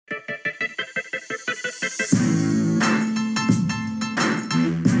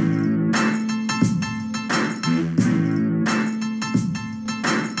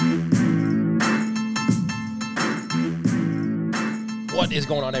What is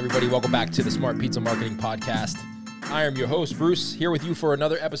going on, everybody? Welcome back to the Smart Pizza Marketing Podcast. I am your host, Bruce, here with you for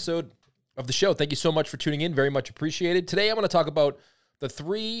another episode of the show. Thank you so much for tuning in. Very much appreciated. Today, I'm going to talk about the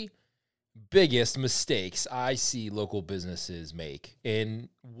three biggest mistakes I see local businesses make and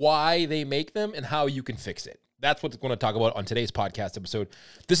why they make them and how you can fix it. That's what we're going to talk about on today's podcast episode.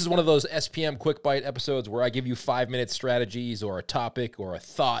 This is one of those SPM quick bite episodes where I give you 5-minute strategies or a topic or a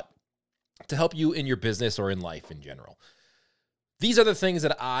thought to help you in your business or in life in general. These are the things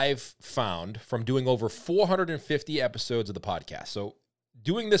that I've found from doing over 450 episodes of the podcast. So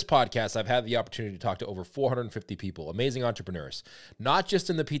doing this podcast, I've had the opportunity to talk to over 450 people, amazing entrepreneurs, not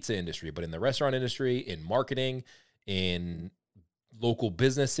just in the pizza industry, but in the restaurant industry, in marketing, in local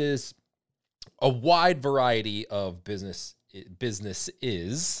businesses, a wide variety of businesses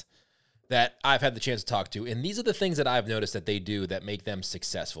that I've had the chance to talk to. And these are the things that I've noticed that they do that make them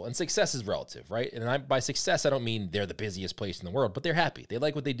successful. And success is relative, right? And by success, I don't mean they're the busiest place in the world, but they're happy. They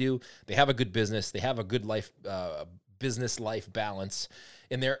like what they do. They have a good business. They have a good life, business-life balance,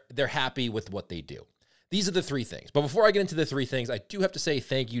 and they're happy with what they do. These are the three things. But before I get into the three things, I do have to say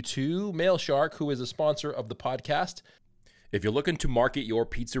thank you to Mailshark, who is a sponsor of the podcast. If you're looking to market your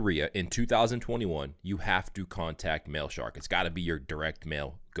pizzeria in 2021, you have to contact Mailshark. It's got to be your direct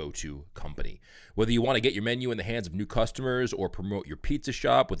mail go-to company. Whether you want to get your menu in the hands of new customers or promote your pizza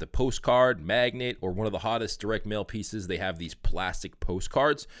shop with a postcard, magnet, or one of the hottest direct mail pieces, they have these plastic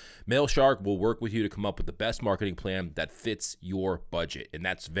postcards. Mailshark will work with you to come up with the best marketing plan that fits your budget, and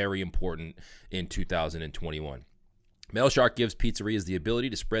that's very important in 2021. Mailshark gives pizzerias the ability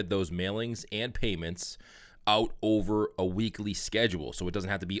to spread those mailings and payments out over a weekly schedule. So it doesn't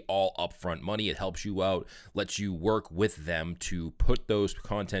have to be all upfront money. It helps you out, lets you work with them to put those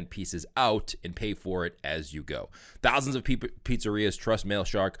content pieces out and pay for it as you go. Thousands of pizzerias trust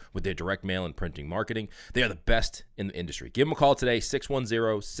Mailshark with their direct mail and printing marketing. They are the best in the industry. Give them a call today,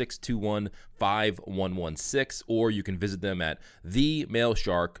 610-621-5116, or you can visit them at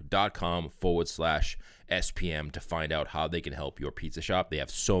themailshark.com/SPM to find out how they can help your pizza shop. They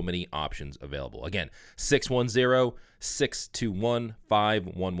have so many options available. Again,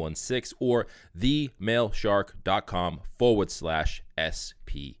 610-621-5116 or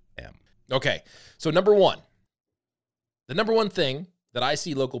themailshark.com/SPM. Okay, so the number one thing that I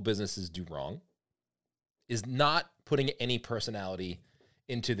see local businesses do wrong is not putting any personality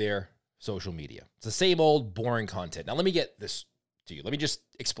into their social media. It's the same old boring content. Now, let me get this to you. Let me just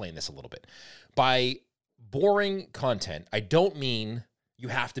explain this a little bit. By boring content, I don't mean you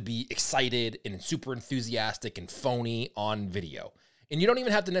have to be excited and super enthusiastic and phony on video. And you don't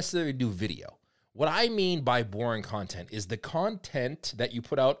even have to necessarily do video. What I mean by boring content is the content that you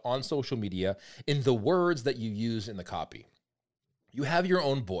put out on social media in the words that you use in the copy. You have your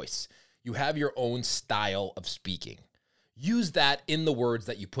own voice. You have your own style of speaking. Use that in the words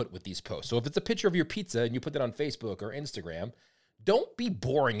that you put with these posts. So if it's a picture of your pizza and you put that on Facebook or Instagram, don't be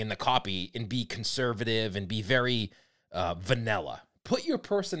boring in the copy and be conservative and be very vanilla. Put your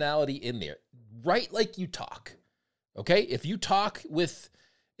personality in there. Write like you talk. Okay? If you talk with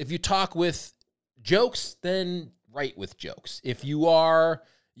jokes, then write with jokes. If you're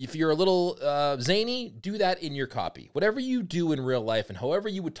a little zany, do that in your copy. Whatever you do in real life and however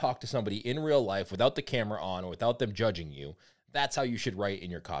you would talk to somebody in real life without the camera on or without them judging you, that's how you should write in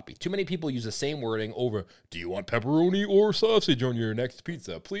your copy. Too many people use the same wording over, do you want pepperoni or sausage on your next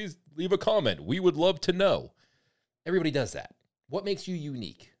pizza? Please leave a comment. We would love to know. Everybody does that. What makes you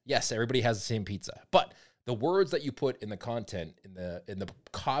unique? Yes, everybody has the same pizza, but the words that you put in the content, in the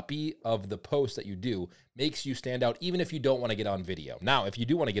copy of the post that you do makes you stand out even if you don't want to get on video. Now, if you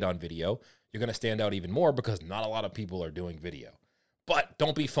do want to get on video, you're going to stand out even more because not a lot of people are doing video. But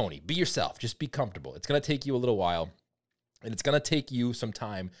don't be phony. Be yourself. Just be comfortable. It's going to take you a little while. And it's going to take you some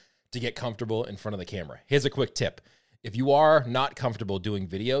time to get comfortable in front of the camera. Here's a quick tip. If you are not comfortable doing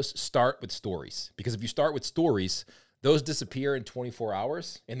videos, start with stories. Because if you start with stories, those disappear in 24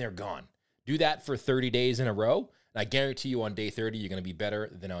 hours and they're gone. Do that for 30 days in a row. And I guarantee you on day 30, you're going to be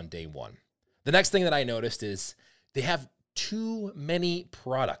better than on day 1. The next thing that I noticed is they have too many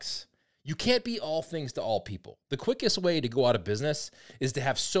products. You can't be all things to all people. The quickest way to go out of business is to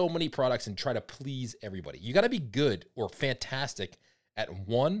have so many products and try to please everybody. You got to be good or fantastic at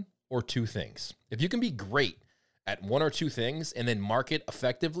one or two things. If you can be great at one or two things and then market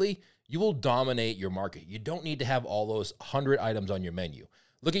effectively, you will dominate your market. You don't need to have all those 100 items on your menu.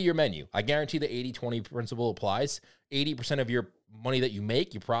 Look at your menu. I guarantee the 80-20 principle applies. 80% of your money that you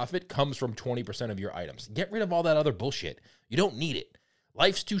make, your profit, comes from 20% of your items. Get rid of all that other bullshit. You don't need it.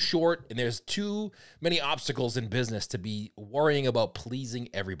 Life's too short, and there's too many obstacles in business to be worrying about pleasing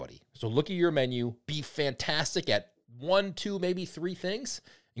everybody. So look at your menu. Be fantastic at 1, 2, maybe 3 things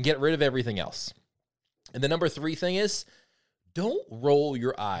and get rid of everything else. And the number 3 thing is, don't roll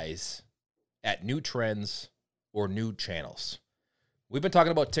your eyes at new trends or new channels. We've been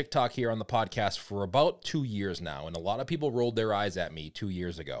talking about TikTok here on the podcast for about 2 years now, and a lot of people rolled their eyes at me 2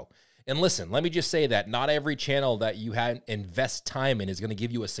 years ago. And listen, let me just say that not every channel that you invest time in is going to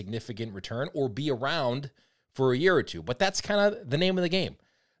give you a significant return or be around for a year or two. But that's kind of the name of the game.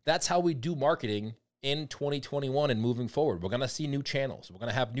 That's how we do marketing in 2021 and moving forward. We're going to see new channels. We're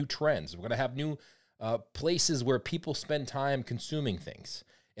going to have new trends. We're going to have new places where people spend time consuming things.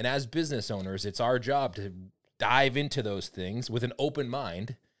 And as business owners, it's our job to dive into those things with an open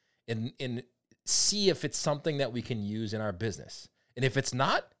mind and see if it's something that we can use in our business. And if it's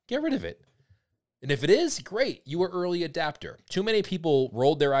not, get rid of it. And if it is, great. You were early adapter. Too many people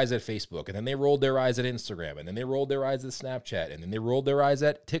rolled their eyes at Facebook, and then they rolled their eyes at Instagram, and then they rolled their eyes at Snapchat, and then they rolled their eyes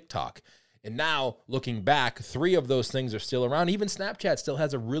at TikTok. And now, looking back, 3 of those things are still around. Even Snapchat still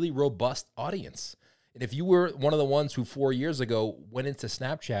has a really robust audience. And if you were one of the ones who 4 years ago went into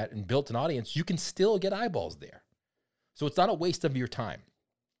Snapchat and built an audience, you can still get eyeballs there. So it's not a waste of your time.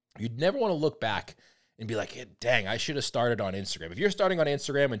 You'd never want to look back and be like, hey, dang, I should have started on Instagram. If you're starting on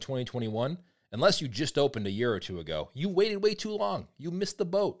Instagram in 2021, unless you just opened a year or 2 ago, you waited way too long. You missed the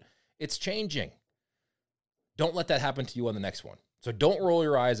boat. It's changing. Don't let that happen to you on the next one. So don't roll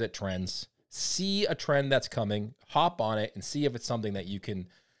your eyes at trends. See a trend that's coming, hop on it, and see if it's something that you can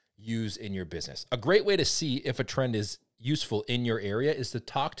use in your business. A great way to see if a trend is useful in your area is to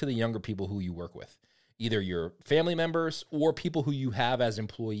talk to the younger people who you work with, either your family members or people who you have as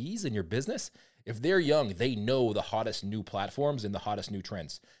employees in your business. If they're young, they know the hottest new platforms and the hottest new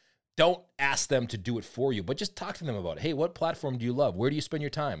trends. Don't ask them to do it for you, but just talk to them about it. Hey, what platform do you love? Where do you spend your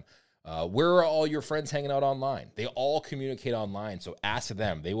time? Where are all your friends hanging out online? They all communicate online, so ask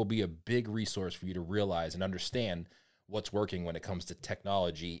them. They will be a big resource for you to realize and understand what's working when it comes to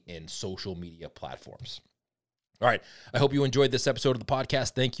technology and social media platforms. All right, I hope you enjoyed this episode of the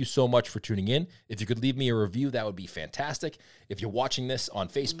podcast. Thank you so much for tuning in. If you could leave me a review, that would be fantastic. If you're watching this on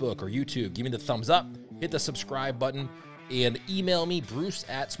Facebook or YouTube, give me the thumbs up, hit the subscribe button, and email me,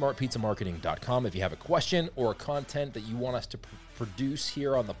 bruce@smartpizzamarketing.com. If you have a question or a content that you want us to produce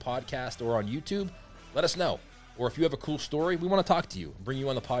here on the podcast or on YouTube, let us know. Or if you have a cool story, we want to talk to you, bring you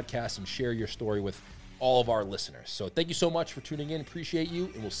on the podcast and share your story with all of our listeners. So thank you so much for tuning in. Appreciate you,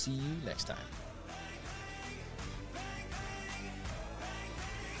 and we'll see you next time.